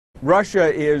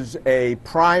Russia is a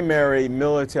primary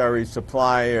military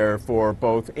supplier for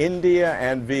both India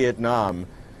and Vietnam,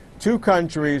 two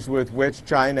countries with which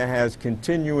China has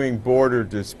continuing border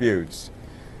disputes.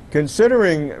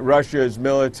 Considering Russia's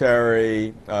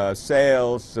military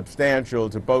sales substantial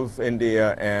to both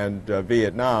India and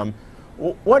Vietnam,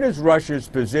 what is Russia's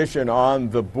position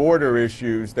on the border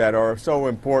issues that are so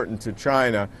important to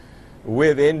China,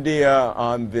 with India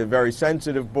on the very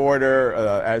sensitive border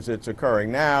as it's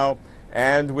occurring now,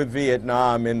 and with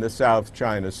Vietnam in the South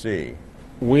China Sea?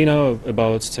 We know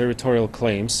about territorial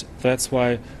claims. That's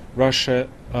why Russia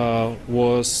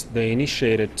was the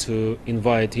initiated to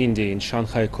invite India in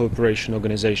Shanghai Cooperation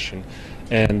Organization,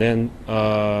 and then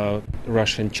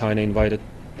Russia and China invited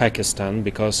Pakistan,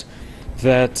 because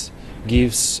that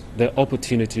gives the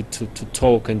opportunity to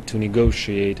talk and to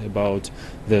negotiate about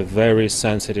the very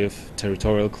sensitive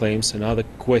territorial claims and other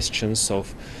questions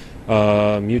of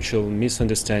mutual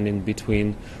misunderstanding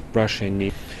between Russia and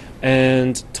India.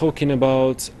 And talking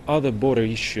about other border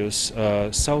issues,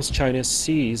 South China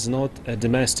Sea is not a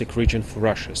domestic region for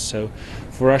Russia. So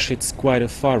for Russia it's quite a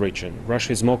far region.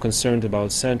 Russia is more concerned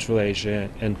about Central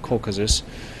Asia and Caucasus,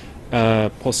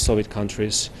 post-Soviet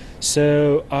countries.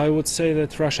 So I would say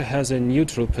that Russia has a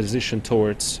neutral position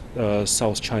towards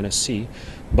South China Sea.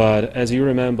 But as you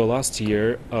remember, last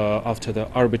year, after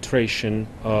the arbitration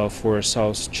for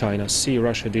South China Sea,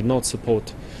 Russia did not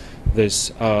support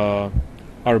this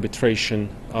arbitration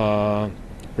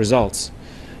results.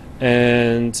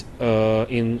 And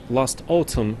in last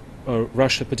autumn,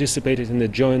 Russia participated in the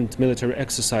joint military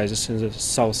exercises in the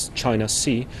South China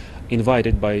Sea,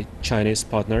 invited by Chinese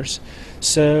partners.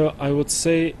 So I would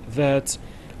say that,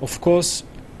 of course,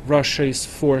 Russia is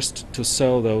forced to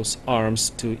sell those arms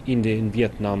to India and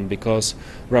Vietnam, because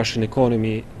Russian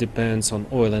economy depends on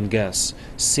oil and gas.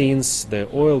 Since the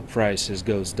oil prices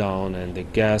goes down and the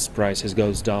gas prices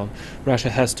goes down, Russia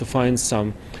has to find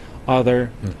some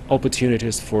other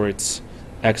opportunities for its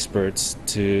exports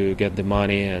to get the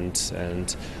money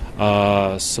and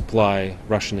supply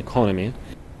Russian economy.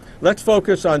 Let's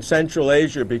focus on Central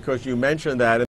Asia, because you mentioned that.